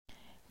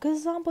Good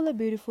example of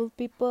beautiful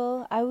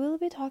people. I will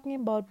be talking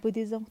about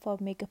Buddhism for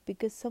makeup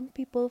because some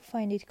people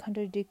find it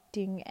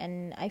contradicting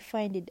and I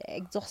find it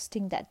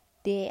exhausting that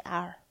they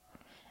are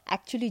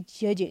actually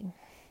judging.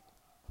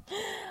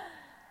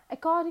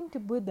 According to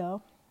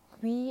Buddha,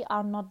 we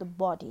are not the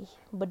body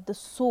but the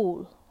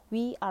soul.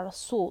 We are a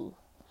soul.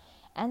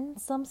 And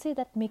some say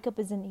that makeup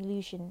is an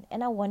illusion,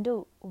 and I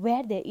wonder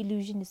where the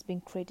illusion is being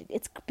created.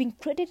 It's being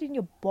created in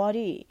your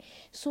body,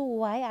 so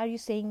why are you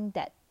saying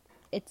that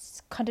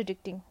it's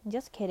contradicting?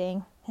 Just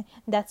kidding.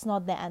 That's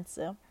not the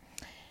answer.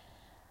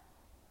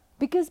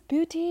 Because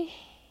beauty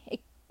is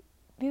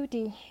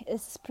a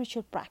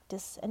spiritual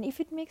practice, and if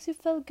it makes you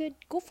feel good,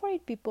 go for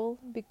it, people,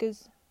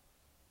 because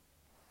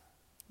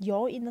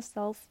your inner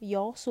self,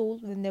 your soul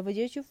will never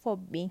judge you for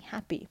being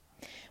happy.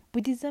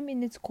 Buddhism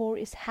in its core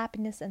is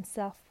happiness and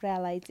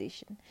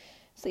self-realization.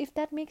 So if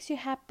that makes you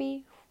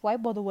happy, why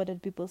bother what other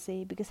people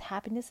say? Because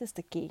happiness is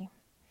the key.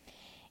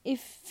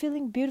 If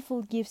feeling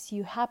beautiful gives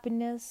you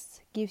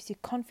happiness, gives you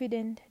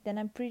confidence, then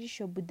I'm pretty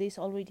sure Buddha is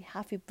already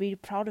happy, pretty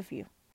proud of you.